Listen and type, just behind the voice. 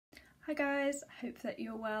Hi guys, I hope that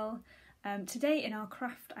you're well. Today in our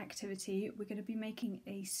craft activity we're going to be making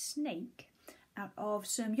a snake out of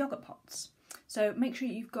some yoghurt pots. So make sure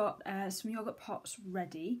you've got some yoghurt pots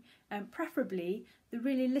ready, preferably the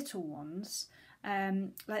really little ones,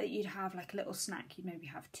 like you'd have like a little snack, you'd maybe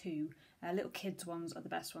have two. Little kids ones are the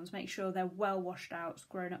best ones. Make sure they're well washed out.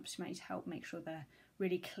 Grown-ups you might need to help make sure they're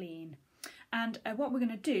really clean. And what we're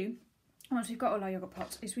going to do once we've got all our yoghurt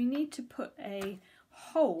pots is we need to put a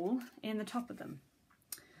hole in the top of them.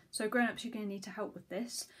 So grown-ups, you're going to need to help with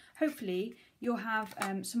this. Hopefully you'll have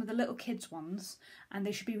some of the little kids ones, and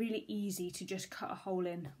they should be really easy to just cut a hole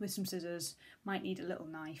in with some scissors. Might need a little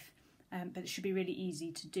knife, but it should be really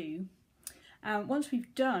easy to do. Once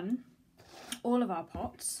we've done all of our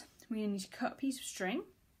pots, we need to cut a piece of string,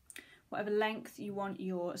 whatever length you want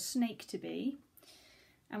your snake to be,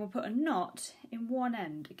 and we'll put a knot in one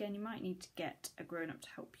end. Again, you might need to get a grown-up to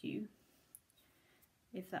help you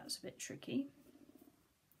if that's a bit tricky.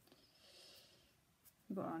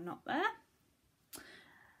 We've got our knot there.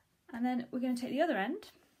 And then we're going to take the other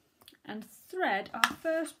end and thread our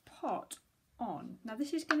first pot on. Now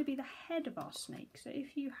this is going to be the head of our snake, so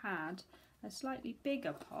if you had a slightly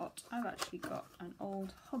bigger pot, I've actually got an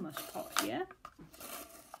old hummus pot here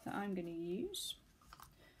that I'm going to use.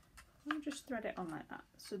 I'll just thread it on like that,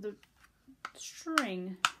 so the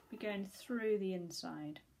string will be going through the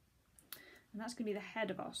inside. And that's going to be the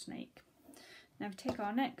head of our snake. Now if we take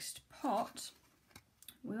our next pot,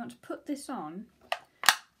 we want to put this on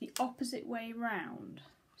the opposite way round.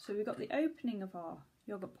 So we've got the opening of our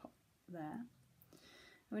yoghurt pot there. I'm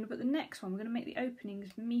going to put the next one, we're going to make the openings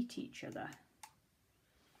meet each other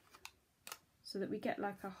so that we get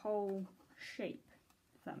like a whole shape,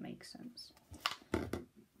 if that makes sense.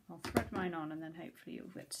 I'll thread mine on and then hopefully you'll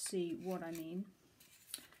get to see what I mean.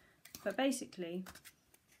 But basically,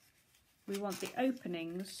 we want the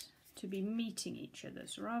openings to be meeting each other.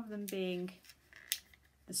 So rather than being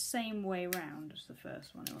the same way round as the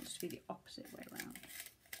first one, it wants to be the opposite way round.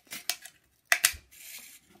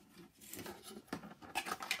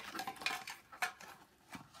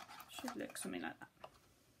 Should look something like that.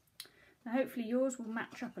 Now hopefully yours will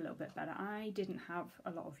match up a little bit better. I didn't have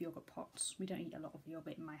a lot of yoghurt pots. We don't eat a lot of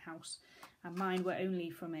yoghurt in my house, and mine were only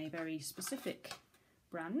from a very specific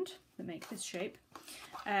brand that make this shape.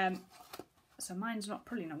 So mine's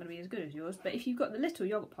probably not going to be as good as yours, but if you've got the little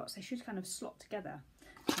yoghurt pots, they should kind of slot together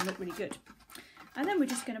and look really good. And then we're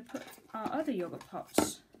just going to put our other yoghurt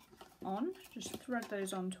pots on, just thread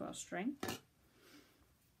those onto our string.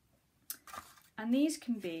 And these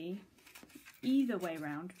can be either way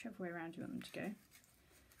round, whichever way around you want them to go.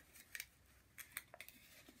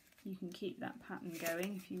 You can keep that pattern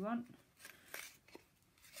going if you want,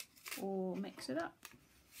 or mix it up.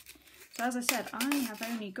 So as I said, I have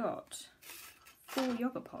only got 4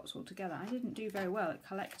 yoghurt pots altogether. I didn't do very well at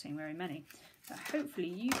collecting very many, but hopefully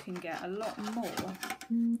you can get a lot more,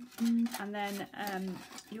 and then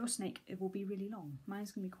your snake, it will be really long.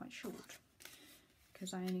 Mine's going to be quite short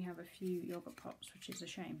because I only have a few yoghurt pots, which is a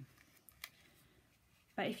shame.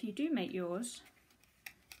 But if you do make yours,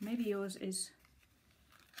 maybe yours is,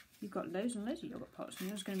 you've got loads and loads of yoghurt pots and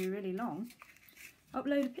yours is going to be really long,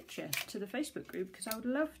 upload a picture to the Facebook group, because I would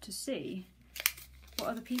love to see what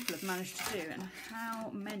other people have managed to do and how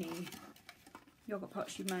many yoghurt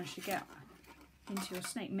pots you've managed to get into your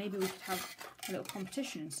snake. Maybe we could have a little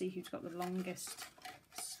competition and see who's got the longest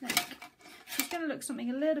snake. It's going to look something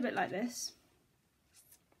a little bit like this.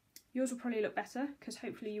 Yours will probably look better because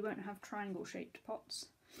hopefully you won't have triangle shaped pots.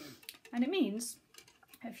 And it means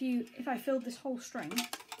if I filled this whole string,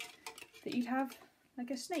 that you'd have like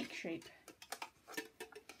a snake shape.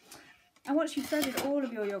 And once you've threaded all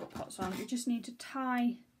of your yoghurt pots on, you just need to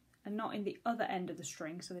tie a knot in the other end of the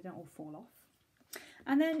string so they don't all fall off.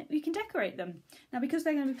 And then we can decorate them. Now because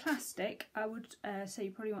they're going to be plastic, I would say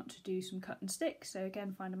you probably want to do some cut and stick. So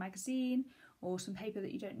again, find a magazine or some paper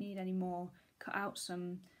that you don't need anymore, cut out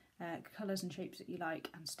some colours and shapes that you like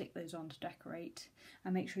and stick those on to decorate.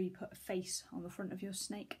 And make sure you put a face on the front of your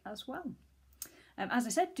snake as well. As I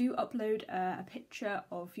said, do upload a picture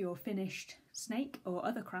of your finished snake or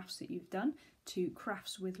other crafts that you've done to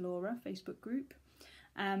Crafts with Laura Facebook group.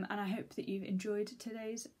 And I hope that you've enjoyed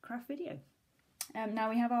today's craft video.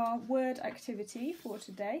 Now we have our word activity for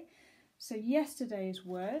today. So yesterday's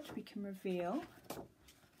word, we can reveal,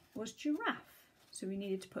 was giraffe. So we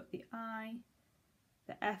needed to put the I,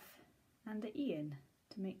 the F and the E in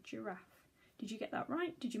to make giraffe. Did you get that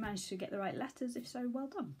right? Did you manage to get the right letters? If so, well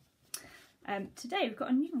done. Today we've got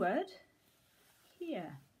a new word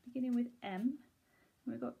here, beginning with M.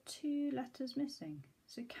 We've got 2 letters missing.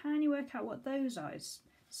 So can you work out what those are? It's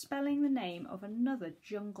spelling the name of another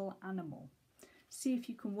jungle animal. See if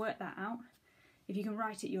you can work that out. If you can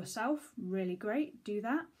write it yourself, really great, do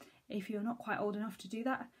that. If you're not quite old enough to do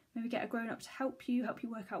that, maybe get a grown-up to help you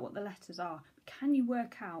work out what the letters are. Can you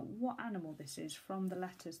work out what animal this is from the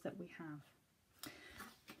letters that we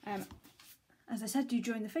have? As I said, do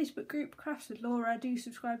join the Facebook group, Crafts with Laura. Do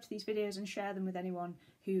subscribe to these videos and share them with anyone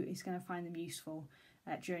who is going to find them useful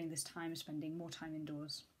during this time, spending more time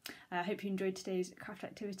indoors. I hope you enjoyed today's craft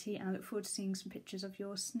activity, and I look forward to seeing some pictures of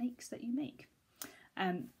your snakes that you make.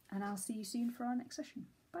 And I'll see you soon for our next session.